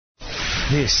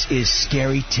This is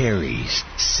Scary Terry's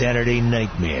Saturday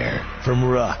Nightmare from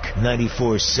Rock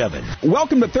 94.7.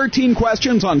 Welcome to 13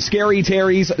 Questions on Scary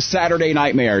Terry's Saturday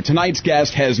Nightmare. Tonight's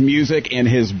guest has music in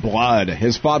his blood.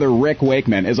 His father, Rick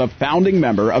Wakeman, is a founding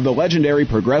member of the legendary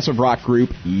progressive rock group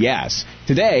Yes.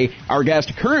 Today, our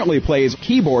guest currently plays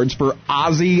keyboards for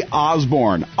Ozzy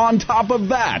Osbourne. On top of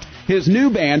that, his new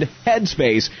band,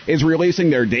 Headspace, is releasing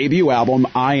their debut album,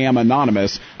 I Am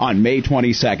Anonymous, on May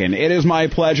 22nd. It is my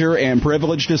pleasure and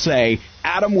privilege to say,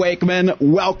 Adam Wakeman,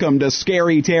 welcome to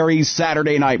Scary Terry's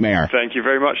Saturday Nightmare. Thank you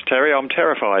very much, Terry. I'm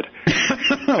terrified.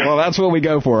 Well, that's what we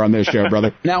go for on this show,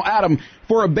 brother. Now, Adam,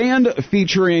 for a band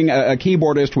featuring a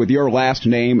keyboardist with your last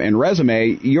name and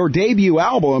resume, your debut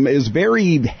album is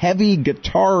very heavy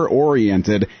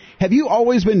guitar-oriented. Have you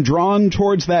always been drawn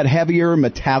towards that heavier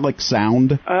metallic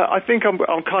sound? I think I'm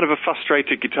kind of a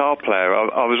frustrated guitar player.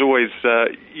 I was always,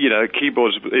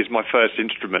 keyboards is my first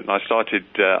instrument. And I started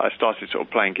sort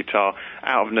of playing guitar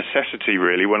out of necessity,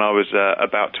 really, when I was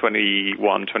about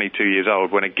 21, 22 years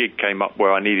old, when a gig came up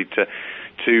where I needed to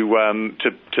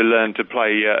learn to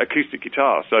play acoustic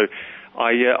guitar. So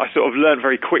I sort of learned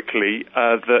very quickly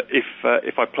that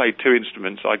if I played two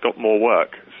instruments, I got more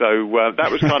work. So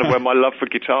that was kind of where my love for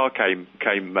guitar came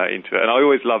into it. And I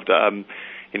always loved,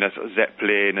 sort of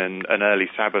Zeppelin and early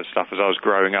Sabbath stuff as I was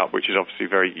growing up, which is obviously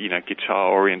very, guitar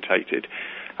orientated.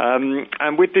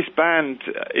 And with this band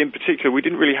in particular, we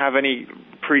didn't really have any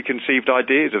preconceived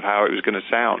ideas of how it was going to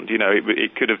sound.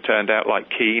 It could have turned out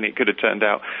like Keane. It could have turned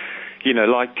out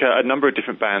like a number of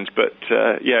different bands, but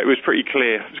it was pretty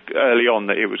clear early on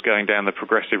that it was going down the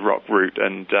progressive rock route,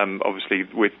 and obviously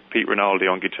with Pete Rinaldi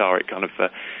on guitar, it kind of,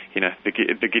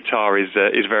 the guitar is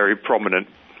very prominent.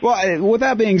 Well, with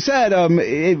that being said,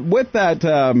 with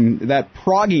that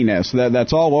progginess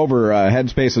that's all over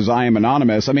Headspace's I Am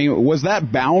Anonymous, I mean, was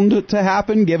that bound to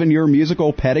happen given your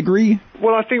musical pedigree?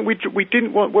 Well, I think we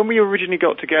didn't want, when we originally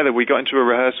got together, we got into a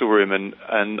rehearsal room and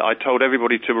I told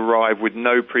everybody to arrive with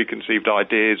no preconceived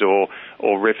ideas or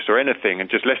riffs or anything, and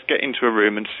just let's get into a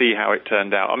room and see how it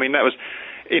turned out. I mean, that was,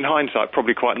 in hindsight,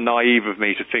 probably quite naive of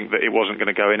me to think that it wasn't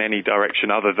going to go in any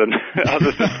direction other than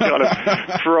kind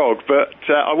of prog. But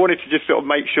I wanted to just sort of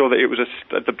make sure that it was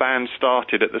the band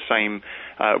started at the same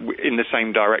in the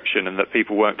same direction, and that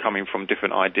people weren't coming from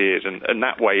different ideas, and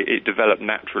that way it developed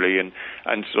naturally and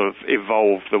sort of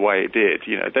evolved the way it did.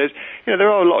 There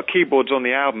are a lot of keyboards on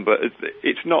the album, but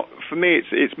it's not, for me.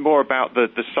 It's more about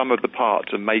the sum of the parts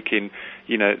and making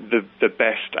the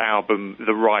best album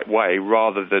the right way,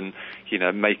 rather than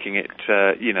making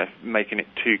it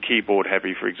too keyboard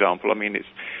heavy, for example. I mean,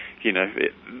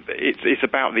 it's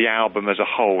about the album as a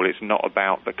whole. It's not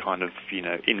about the kind of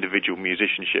individual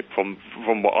musicianship. From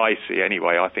what I see,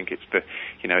 anyway, I think it's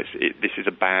this is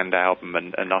a band album,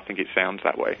 and I think it sounds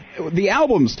that way. The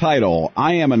album's title,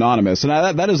 I Am Anonymous, and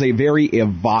that is a very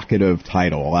evocative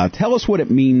title. Tell us what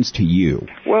it means to you.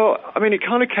 Well, I mean, it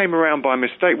kind of came around by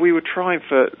mistake. We were trying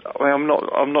for, I'm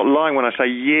not lying when I say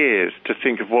years, to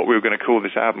think of what we were going to call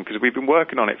this album, because we've been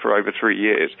working on it for over 3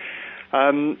 years.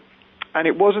 And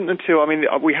it wasn't until,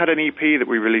 we had an EP that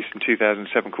we released in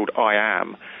 2007 called I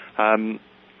Am,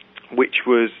 which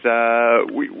was,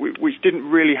 which didn't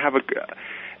really have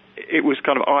it was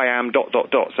kind of I am ...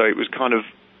 So it was kind of,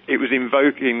 it was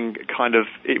invoking kind of,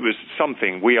 it was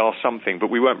something, we are something, but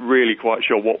we weren't really quite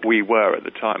sure what we were at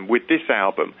the time. With this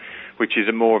album, which is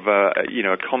a more of a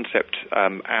concept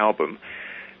album,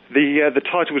 the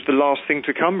title was The Last Thing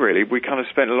to Come, really. We kind of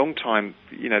spent a long time,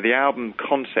 the album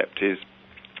concept is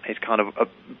kind of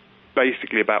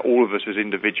basically about all of us as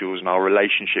individuals and our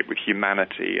relationship with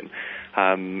humanity,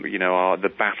 and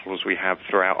the battles we have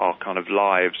throughout our kind of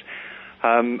lives,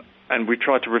 and we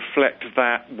try to reflect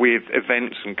that with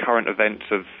events and current events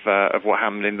of what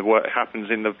happens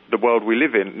in the world we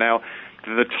live in. Now,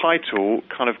 the title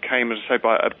kind of came, as I say,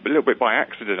 a little bit by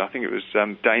accident. I think it was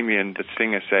Damien, the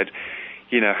singer, said,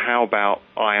 how about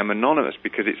I Am Anonymous,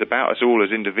 because it's about us all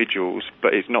as individuals,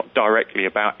 but it's not directly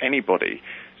about anybody.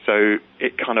 So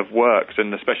it kind of works,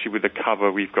 and especially with the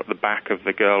cover, we've got the back of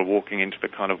the girl walking into the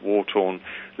kind of war-torn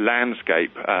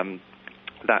landscape.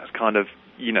 That's kind of,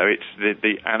 it's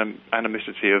the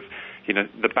animicity of,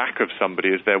 the back of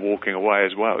somebody as they're walking away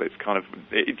as well. It's kind of,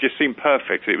 it just seemed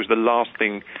perfect. It was the last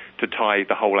thing to tie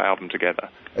the whole album together.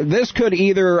 This could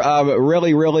either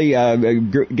really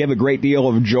give a great deal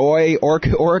of joy, or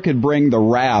it could bring the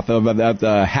wrath of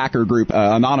the hacker group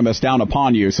Anonymous down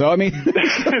upon you. So, I mean...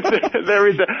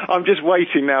 I'm just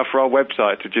waiting now for our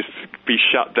website to just be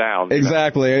shut down.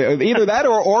 Exactly. Either that,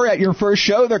 or at your first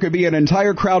show, there could be an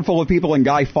entire crowd full of people in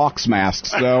Guy Fawkes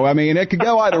masks. So, I mean, it could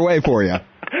go either way for you.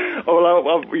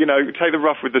 I'll, take the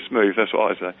rough with the smooth. That's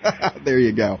what I say. There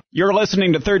you go. You're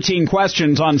listening to 13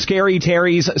 Questions on Scary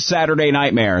Terry's Saturday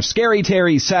Nightmare. Scary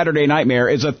Terry's Saturday Nightmare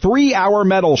is a 3-hour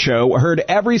metal show heard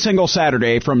every single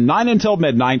Saturday from 9 until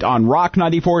midnight on Rock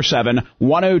 94.7,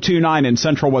 102.9 in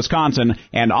central Wisconsin,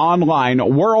 and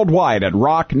online worldwide at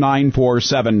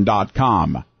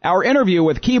rock947.com. Our interview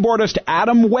with keyboardist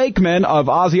Adam Wakeman of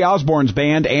Ozzy Osbourne's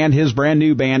band and his brand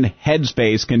new band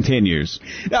Headspace continues.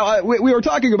 Now, we were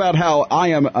talking about how I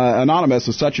Am Anonymous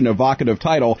is such an evocative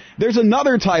title. There's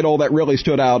another title that really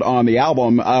stood out on the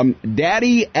album,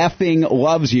 Daddy Effing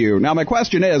Loves You. Now, my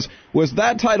question is, was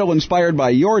that title inspired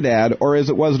by your dad, or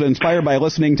was it inspired by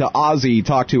listening to Ozzy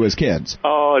talk to his kids?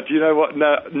 Oh, do you know what?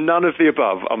 No, none of the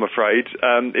above, I'm afraid.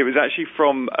 It was actually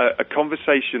from a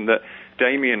conversation that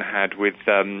Damien had with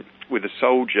a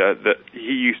soldier that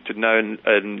he used to know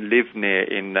and live near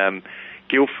in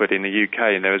Guildford in the UK,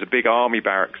 and there was a big army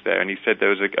barracks there, and he said there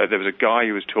was a guy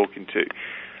he was talking to,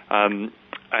 and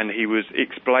he was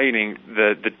explaining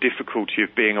the difficulty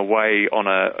of being away on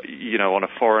a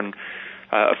foreign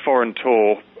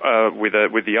tour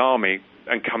with the army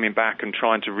and coming back and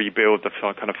trying to rebuild the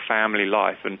kind of family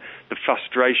life and the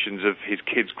frustrations of his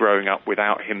kids growing up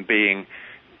without him being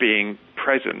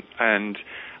present. And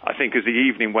I think as the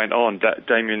evening went on,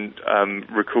 Damien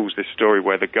recalls this story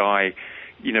where the guy,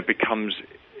 becomes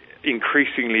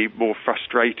increasingly more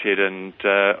frustrated and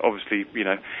obviously,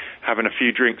 having a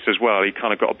few drinks as well. He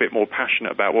kind of got a bit more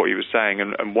passionate about what he was saying.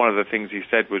 And one of the things he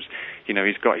said was,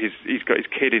 he's got his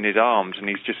kid in his arms and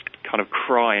he's just kind of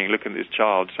crying, looking at his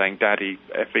child, saying, "Daddy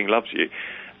effing loves you."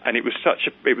 And it was such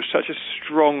a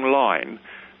strong line.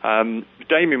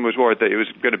 Damien was worried that it was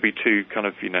going to be too kind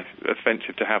of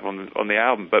offensive to have on the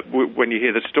album, but when you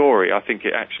hear the story, I think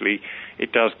it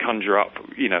does conjure up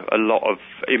a lot of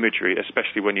imagery,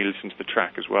 especially when you listen to the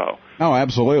track as well. Oh,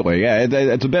 absolutely, yeah.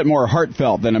 It's a bit more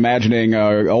heartfelt than imagining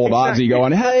old Ozzy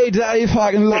going, "Hey, Daddy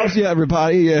fucking loves you,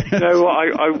 everybody." Yeah.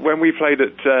 When we played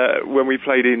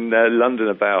in London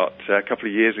about a couple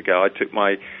of years ago, I took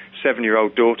my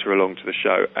 7-year-old daughter along to the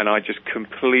show, and I just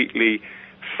completely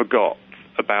forgot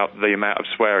about the amount of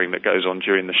swearing that goes on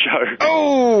during the show.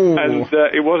 Oh! And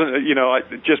it wasn't,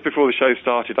 just before the show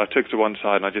started, I took her to one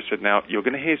side and I just said, "Now, you're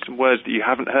going to hear some words that you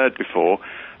haven't heard before,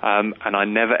 and I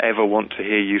never ever want to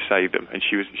hear you say them." And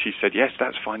she said, "Yes,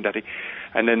 that's fine, Daddy."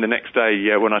 And then the next day,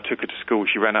 when I took her to school,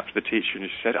 she ran up to the teacher and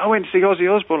she said, "I went to see Ozzy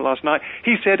Osbourne last night.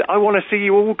 He said, I want to see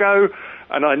you all go."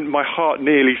 And my heart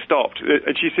nearly stopped.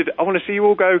 And she said, "I want to see you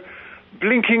all go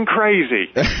blinking crazy."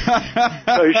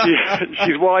 So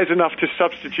she's wise enough to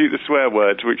substitute the swear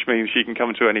words, which means she can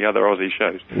come to any other Ozzy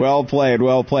shows. Well played,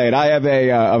 well played. I have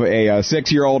a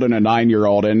 6-year-old and a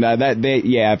 9-year-old, and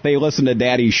if they listen to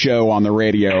Daddy's show on the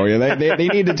radio, they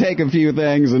need to take a few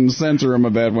things and censor them a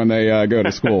bit when they go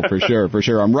to school, for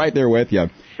sure. I'm right there with you.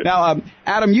 Now,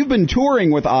 Adam, you've been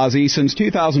touring with Ozzy since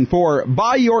 2004.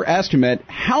 By your estimate,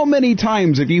 how many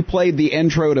times have you played the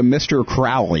intro to Mr.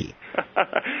 Crowley?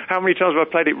 How many times have I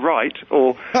played it right?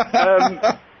 Or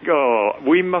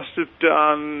we must have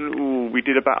done. We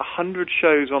did about 100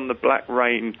 shows on the Black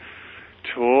Rain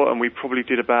tour, and we probably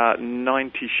did about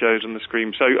 90 shows on the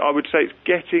Scream. So I would say it's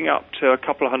getting up to a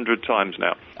couple of 100 times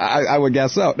now. I would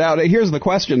guess so. Now, here's the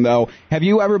question, though. Have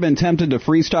you ever been tempted to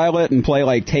freestyle it and play,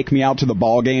 like, Take Me Out to the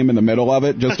Ball Game in the middle of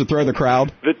it, just to throw the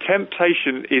crowd? The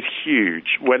temptation is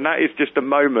huge. When that is just a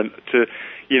moment that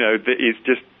is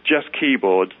just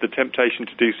keyboards, the temptation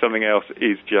to do something else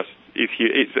is huge.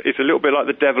 It's a little bit like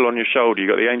the devil on your shoulder. You've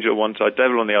got the angel on one side,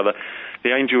 devil on the other.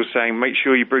 The angel's saying, "Make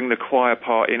sure you bring the choir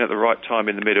part in at the right time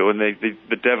in the middle," and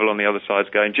the devil on the other side's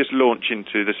going, "Just launch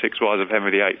into the Six Wives of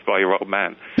Henry VIII by your old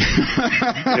man."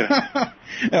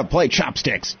 Yeah, play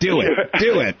chopsticks. Do it.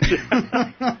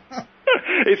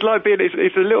 It's like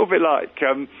it's a little bit like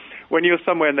when you're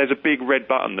somewhere and there's a big red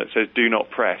button that says "Do not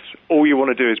press." All you want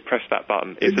to do is press that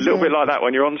button. It's a little bit like that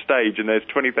when you're on stage and there's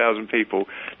 20,000 people.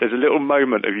 There's a little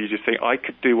moment of you just think, "I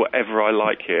could do whatever I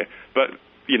like here," but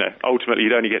ultimately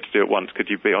you'd only get to do it once because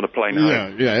you'd be on a plane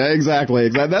home. Yeah, exactly.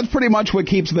 That's pretty much what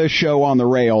keeps this show on the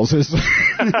rails is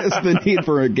the need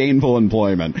for a gainful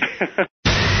employment.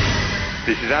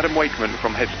 This is Adam Wakeman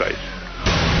from Headspace,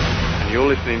 and you're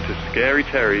listening to Scary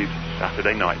Terry's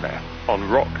Saturday Nightmare on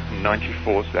Rock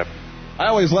 94.7. I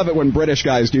always love it when British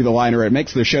guys do the liner. It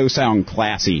makes the show sound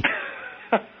classy.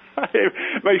 It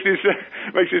makes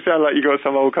it sound like you got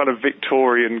some old kind of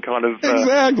Victorian kind of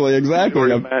exactly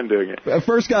Victorian man doing it. The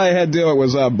first guy I had do it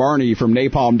was Barney from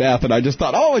Napalm Death, and I just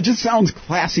thought, it just sounds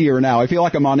classier now. I feel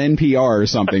like I'm on NPR or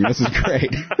something. This is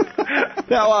great.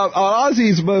 Now, on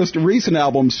Ozzy's most recent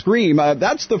album, Scream,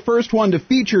 that's the first one to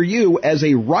feature you as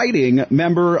a writing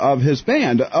member of his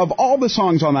band. Of all the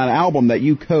songs on that album that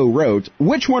you co-wrote,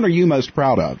 which one are you most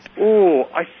proud of? Oh,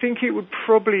 I think it would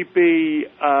probably be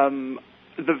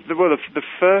the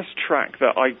first track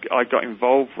that I got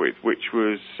involved with, which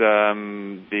was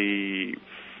the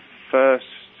first.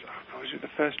 Was it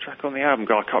the first track on the album?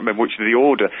 God, I can't remember which of the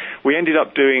order. We ended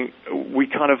up we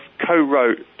kind of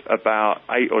co-wrote about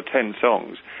 8 or 10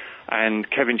 songs, and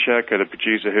Kevin Cherko, the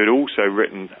producer, who had also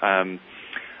written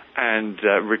and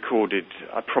recorded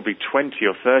probably 20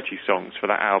 or 30 songs for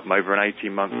that album over an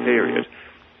 18-month period.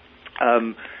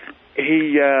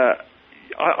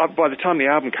 By the time the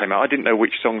album came out, I didn't know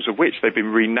which songs were which. They'd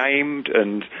been renamed,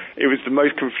 and it was the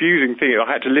most confusing thing. I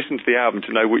had to listen to the album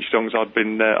to know which songs I'd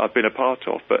been a part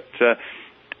of. But so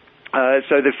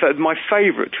my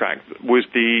favourite track was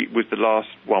the last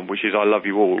one, which is "I Love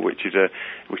You All," which is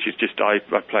just I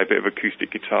play a bit of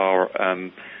acoustic guitar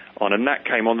on, and that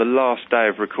came on the last day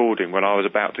of recording when I was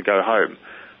about to go home.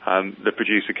 The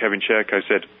producer Kevin Cherko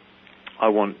said, I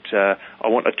want a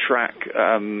track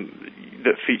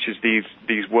that features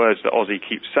these words that Ozzy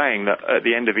keeps saying, that at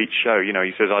the end of each show, you know,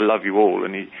 he says, "I love you all,"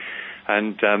 and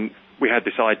we had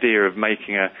this idea of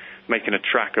making a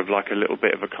track of like a little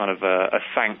bit of a kind of a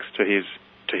thanks to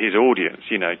his audience,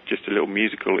 you know, just a little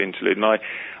musical interlude. And I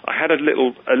had a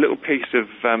little piece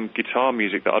of guitar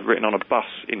music that I'd written on a bus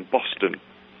in Boston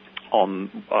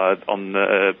on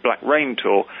the Black Rain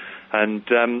tour, and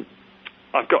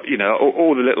I've got, you know,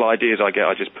 all the little ideas I get,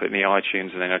 I just put in the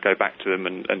iTunes, and then I go back to them,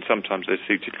 and sometimes they're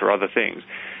suited for other things.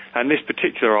 And this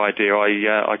particular idea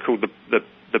I called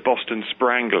the Boston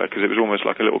Sprangler, because it was almost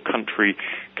like a little country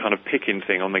kind of picking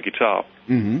thing on the guitar.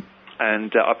 Mm-hmm.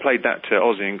 And I played that to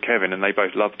Ozzy and Kevin, and they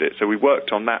both loved it. So we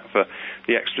worked on that for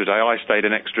the extra day. I stayed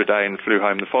an extra day and flew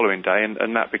home the following day,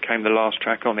 and that became the last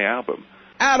track on the album.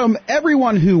 Adam,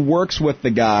 everyone who works with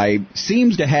the guy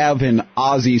seems to have an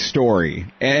Ozzy story.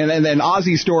 And then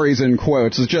Ozzy stories in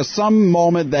quotes is just some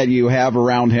moment that you have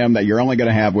around him that you're only going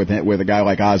to have with a guy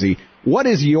like Ozzy. What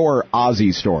is your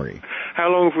Ozzy story? How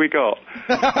long have we got?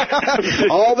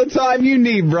 All the time you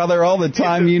need, brother, all the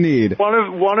time you need.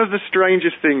 One of the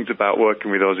strangest things about working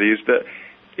with Ozzy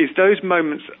is those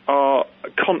moments are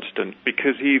constant,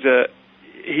 because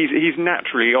he's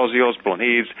naturally Ozzy Osbourne.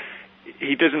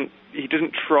 He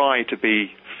doesn't try to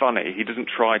be funny. He doesn't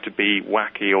try to be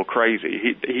wacky or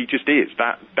crazy. He just is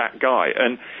that guy.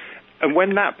 And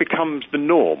when that becomes the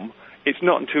norm, it's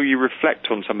not until you reflect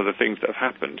on some of the things that have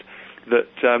happened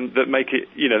that make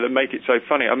it so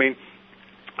funny. I mean,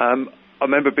 I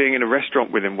remember being in a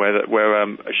restaurant with him where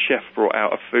a chef brought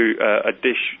out a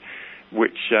dish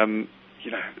which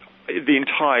the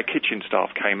entire kitchen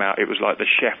staff came out. It was like the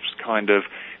chef's kind of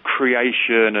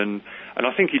creation, and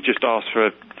I think he just asked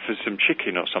for some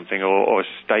chicken or something, or a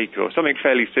steak or something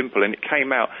fairly simple, and it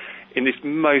came out in this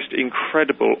most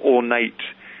incredible, ornate,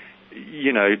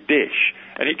 dish.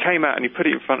 And it came out, and he put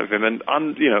it in front of him, and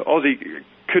Ozzy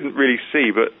couldn't really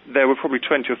see, but there were probably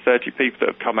 20 or 30 people that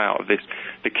have come out of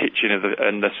the kitchen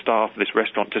and the staff of this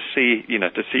restaurant to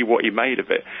see what he made of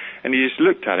it. And he just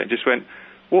looked at it and just went,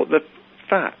 "What the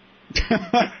that?"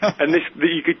 And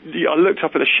I looked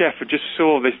up at the chef and just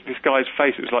saw this guy's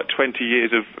face. It was like 20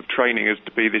 years of training as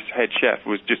to be this head chef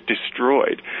was just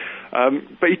destroyed.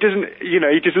 But he doesn't, he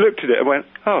just looked at it and went,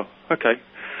 "Oh, okay."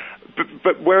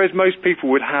 But whereas most people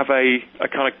would have a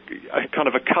kind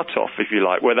of a cut-off, if you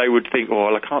like, where they would think, "Oh,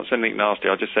 well, I can't say anything nasty,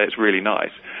 I'll just say it's really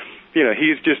nice." He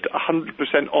is just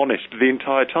 100% honest the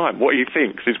entire time. What he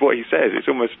thinks is what he says. It's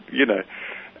almost,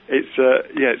 it's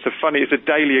a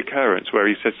daily occurrence where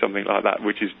he says something like that,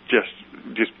 which is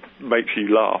just makes you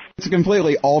laugh. It's a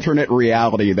completely alternate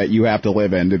reality that you have to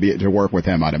live in to work with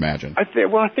him, I'd imagine. I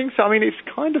think so. I mean, it's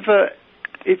kind of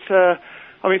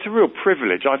it's a real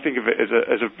privilege. I think of it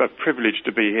as a privilege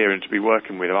to be here and to be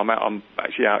working with him. I'm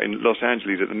actually out in Los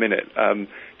Angeles at the minute,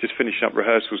 just finishing up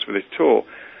rehearsals for this tour.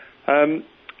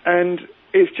 And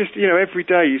it's just, every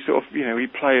day you sort of, you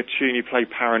play a tune, you play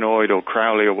Paranoid or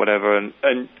Crowley or whatever, and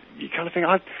you kind of think,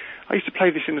 I used to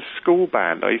play this in a school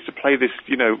band. I used to play this,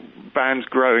 bands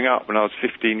growing up when I was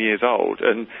 15 years old,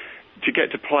 and to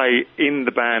get to play in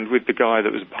the band with the guy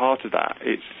that was a part of that,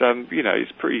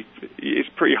 it's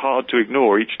pretty hard to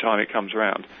ignore each time it comes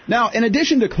around. Now, in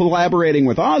addition to collaborating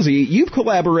with Ozzy, you've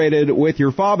collaborated with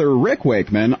your father, Rick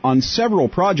Wakeman, on several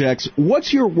projects.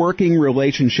 What's your working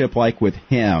relationship like with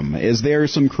him? Is there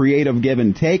some creative give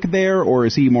and take there, or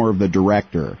is he more of the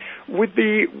director?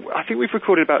 I think we've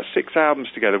recorded about 6 albums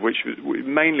together, which was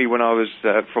mainly when I was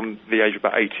from the age of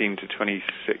about 18 to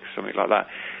 26, something like that.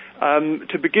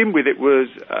 To begin with,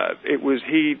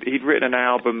 he'd written an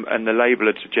album, and the label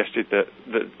had suggested that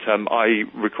I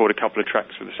record a couple of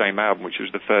tracks for the same album, which was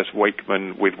the first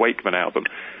Wakeman with Wakeman album.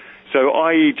 So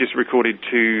I just recorded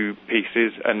 2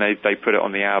 pieces, and they put it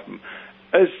on the album.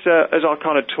 As our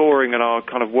kind of touring and our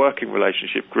kind of working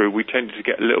relationship grew, we tended to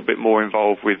get a little bit more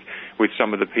involved with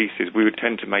some of the pieces. We would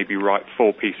tend to maybe write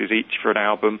 4 pieces each for an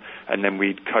album, and then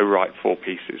we'd co-write 4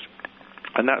 pieces.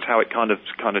 And that's how it kind of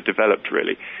developed,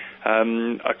 really.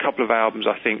 A couple of albums,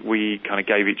 I think we kind of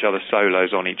gave each other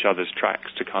solos on each other's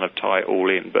tracks to kind of tie it all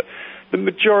in. But the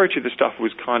majority of the stuff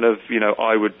was kind of,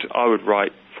 I would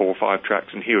write 4 or 5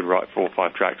 tracks, and he would write 4 or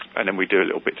 5 tracks, and then we'd do a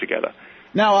little bit together.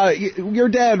 Now, your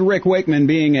dad, Rick Wakeman,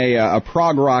 being a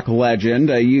prog rock legend,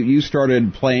 you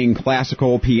started playing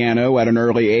classical piano at an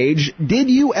early age. Did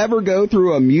you ever go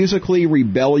through a musically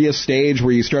rebellious stage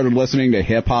where you started listening to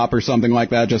hip-hop or something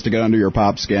like that just to get under your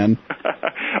pop skin?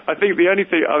 I think the only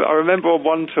thing, I remember on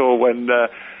one tour when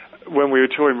we were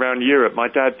touring around Europe, my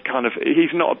dad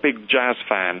he's not a big jazz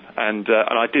fan, and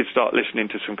I did start listening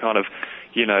to some kind of,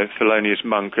 Thelonious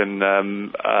Monk and,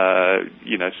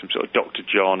 some sort of Dr.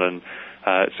 John and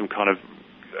some piano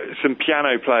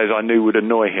players I knew would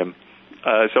annoy him.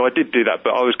 So I did do that,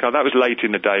 but that was late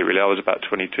in the day, really. I was about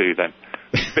 22 then.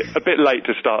 A bit late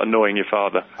to start annoying your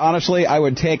father. Honestly, I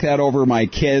would take that over my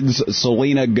kids,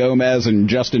 Selena Gomez and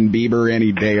Justin Bieber,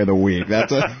 any day of the week.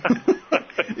 That's a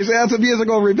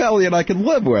musical rebellion I can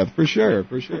live with, for sure.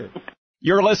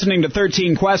 You're listening to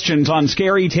 13 Questions on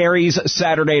Scary Terry's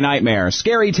Saturday Nightmare.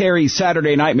 Scary Terry's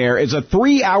Saturday Nightmare is a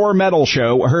 3-hour metal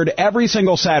show heard every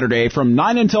single Saturday from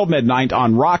 9 until midnight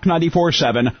on Rock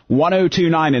 94.7,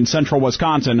 102.9 in central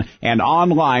Wisconsin, and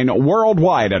online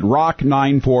worldwide at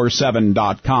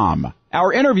rock947.com.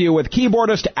 Our interview with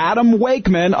keyboardist Adam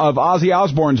Wakeman of Ozzy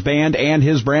Osbourne's band and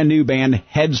his brand new band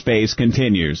Headspace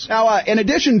continues. Now, in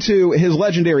addition to his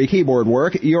legendary keyboard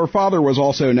work, your father was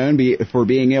also known for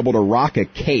being able to rock a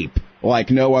cape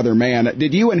like no other man.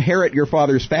 Did you inherit your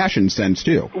father's fashion sense,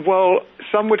 too? Well,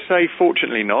 some would say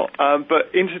fortunately not,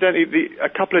 but incidentally, a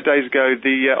couple of days ago,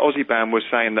 the Ozzy band was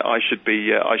saying that I should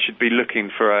be looking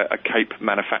for a cape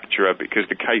manufacturer because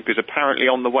the cape is apparently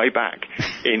on the way back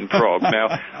in Prague. Now,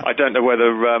 I don't know whether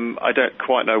I don't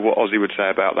quite know what Ozzy would say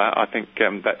about that. I think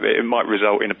that it might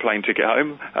result in a plane ticket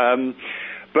home.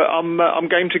 But I'm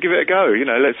game to give it a go.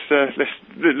 Let's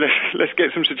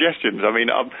get some suggestions. I mean,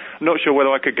 I'm not sure whether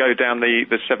I could go down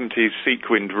the 70s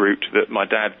sequined route that my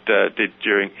dad did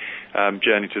during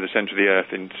Journey to the Centre of the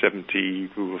Earth in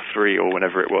 73 or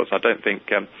whenever it was. I don't think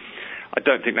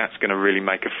that's going to really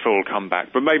make a full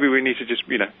comeback. But maybe we need to just,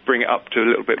 bring it up to a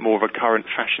little bit more of a current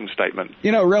fashion statement.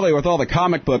 Really, with all the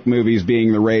comic book movies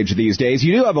being the rage these days,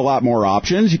 you do have a lot more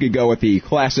options. You could go with the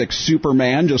classic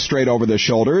Superman, just straight over the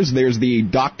shoulders. There's the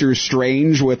Doctor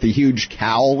Strange with the huge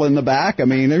cowl in the back. I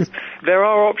mean, there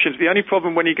are options. The only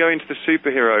problem when you go into the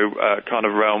superhero kind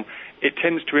of realm, it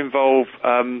tends to involve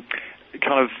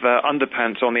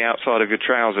underpants on the outside of your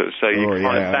trousers. So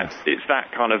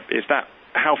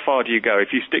how far do you go?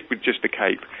 If you stick with just the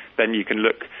cape, then you can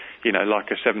look,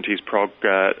 like a 70s prog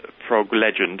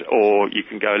legend, or you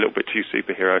can go a little bit too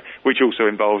superhero, which also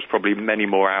involves probably many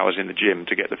more hours in the gym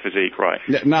to get the physique right.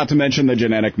 Not to mention the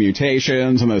genetic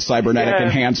mutations and the cybernetic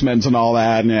enhancements and all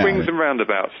that. Swings and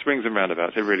roundabouts,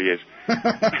 it really is.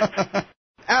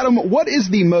 Adam, what is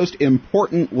the most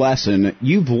important lesson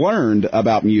you've learned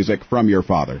about music from your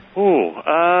father?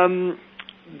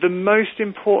 The most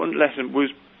important lesson was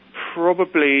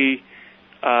probably,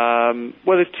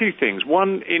 there's 2 things.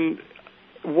 One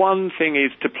thing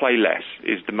is to play less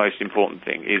is the most important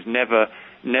thing, is never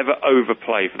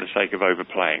overplay for the sake of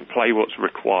overplaying. Play what's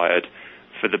required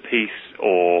for the piece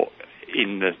or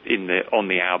on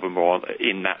the album or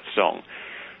in that song.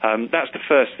 That's the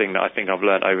first thing that I think I've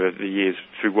learned over the years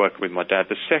through working with my dad.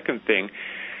 The second thing,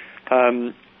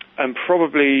 and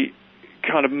probably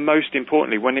kind of most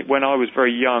importantly, when I was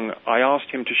very young, I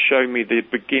asked him to show me the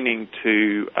beginning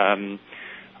to, it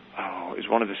was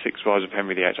one of the 6 Wives of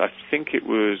Henry VIII. I think it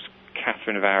was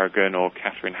Catherine of Aragon or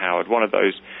Catherine Howard, one of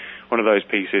those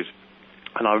pieces.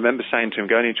 And I remember saying to him,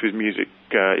 going into his music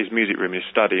room, his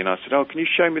study, and I said, can you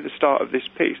show me the start of this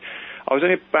piece? I was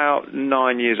only about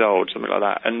 9 years old, something like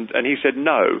that. And he said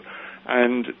no.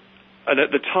 And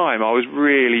at the time, I was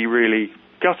really, really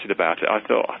gutted about it. I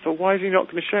thought, why is he not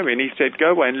going to show me? And he said, go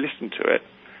away and listen to it,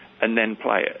 and then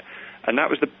play it. And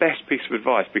that was the best piece of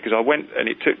advice, because I went, and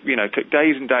it took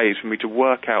days and days for me to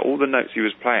work out all the notes he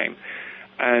was playing,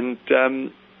 and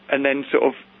then sort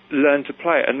of learn to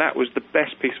play it. And that was the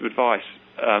best piece of advice,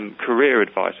 career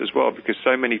advice as well, because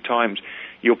so many times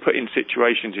you're put in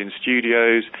situations in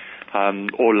studios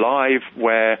or live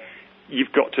where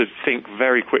you've got to think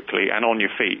very quickly and on your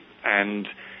feet. And,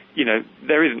 you know,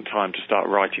 there isn't time to start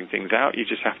writing things out. You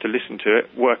just have to listen to it,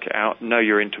 work it out, know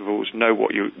your intervals, know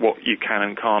what you can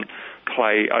and can't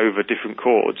play over different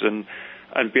chords, and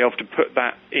be able to put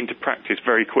that into practice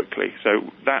very quickly. So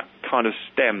that kind of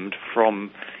stemmed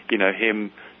from, you know,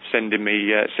 him sending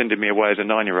me away as a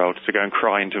 9-year-old to go and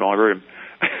cry into my room.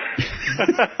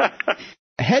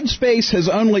 Headspace has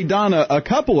only done a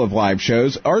couple of live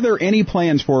shows. Are there any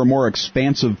plans for a more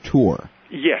expansive tour?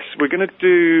 Yes, we're going to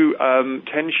do 10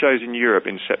 shows in Europe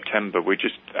in September. We're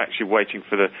just actually waiting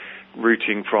for the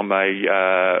routing from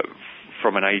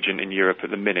an agent in Europe at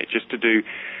the minute, just to do.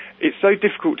 It's so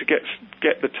difficult to get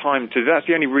the time to. That's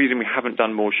the only reason we haven't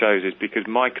done more shows, is because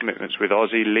my commitments with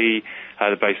Ozzy. Lee,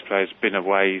 the bass player, has been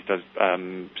away. Does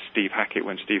Steve Hackett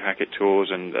when Steve Hackett tours,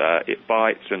 and It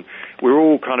Bites, and we're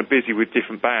all kind of busy with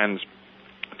different bands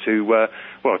to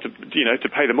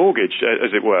pay the mortgage,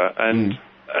 as it were, and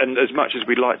as much as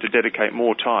we'd like to dedicate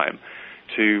more time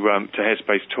to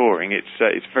Headspace touring,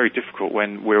 it's very difficult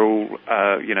when we're all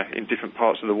in different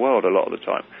parts of the world a lot of the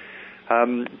time.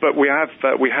 But we have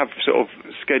sort of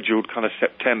scheduled kind of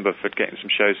September for getting some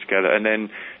shows together, and then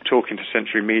talking to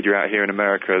Century Media out here in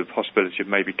America, the possibility of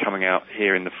maybe coming out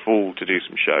here in the fall to do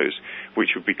some shows,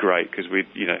 which would be great, because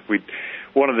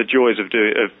one of the joys of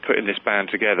putting this band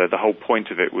together, the whole point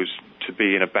of it was to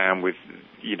be in a band with,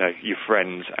 you know, your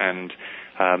friends, and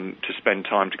to spend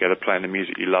time together playing the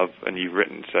music you love and you've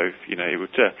written. So, you know, it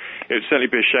would certainly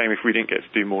be a shame if we didn't get to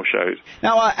do more shows.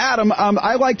 Now, Adam,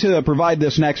 I like to provide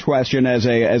this next question as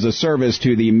a service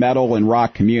to the metal and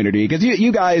rock community, because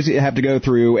you guys have to go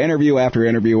through interview after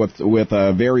interview with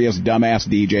various dumbass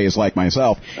DJs like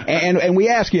myself, and we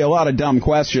ask you a lot of dumb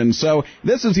questions. So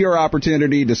this is your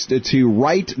opportunity to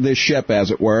right the ship,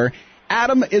 as it were.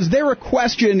 Adam, is there a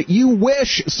question you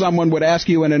wish someone would ask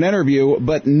you in an interview,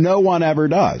 but no one ever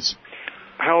does?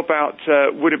 How about,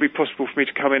 would it be possible for me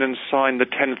to come in and sign the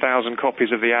 10,000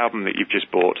 copies of the album that you've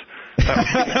just bought?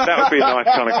 That would be a nice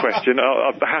kind of question.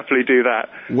 I'll happily do that.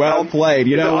 Well played.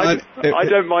 You know what? I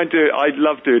don't mind doing. I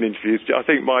love doing interviews. I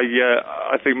think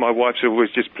my wife's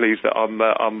always just pleased that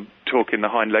I'm talking the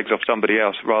hind legs off somebody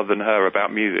else rather than her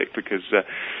about music, because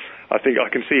I think I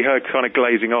can see her kind of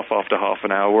glazing off after half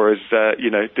an hour, whereas,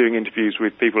 doing interviews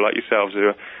with people like yourselves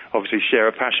who obviously share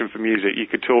a passion for music, you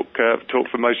could talk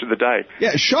for most of the day.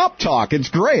 Yeah, shop talk. It's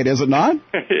great, is it not?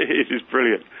 It is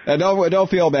brilliant. Don't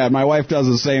feel bad. My wife does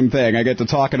the same thing. I get to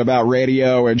talking about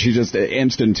radio, and she just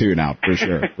instant tune out, for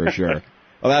sure, for sure.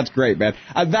 Well, that's great, man.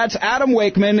 That's Adam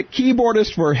Wakeman,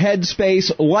 keyboardist for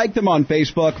Headspace. Like them on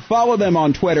Facebook. Follow them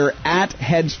on Twitter at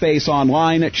Headspace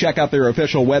Online. Check out their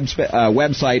official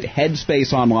website,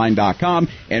 headspaceonline.com.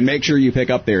 And make sure you pick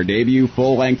up their debut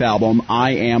full-length album,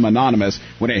 I Am Anonymous,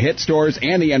 when it hits stores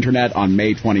and the Internet on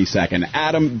May 22nd.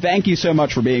 Adam, thank you so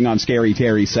much for being on Scary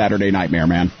Terry's Saturday Nightmare,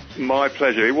 man. My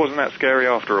pleasure. It wasn't that scary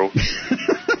after all.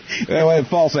 Well,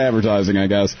 false advertising, I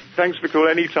guess. Thanks for the call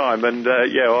anytime, and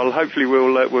hopefully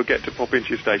we'll get to pop into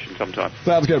your station sometime.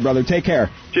 Sounds good, brother. Take care.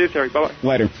 Cheers, Terry. Bye.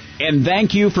 Later. And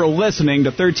thank you for listening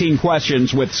to 13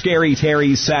 Questions with Scary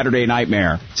Terry's Saturday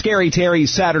Nightmare. Scary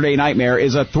Terry's Saturday Nightmare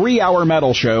is a 3-hour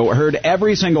metal show heard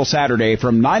every single Saturday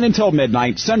from 9 until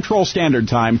midnight Central Standard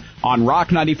Time on Rock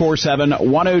 94.7,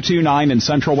 102.9 in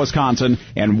Central Wisconsin,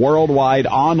 and worldwide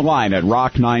online at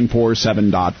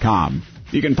rock947.com.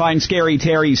 You can find Scary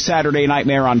Terry's Saturday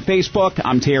Nightmare on Facebook.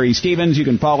 I'm Terry Stevens. You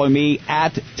can follow me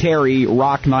at Terry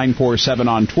Rock 947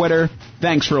 on Twitter.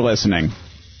 Thanks for listening.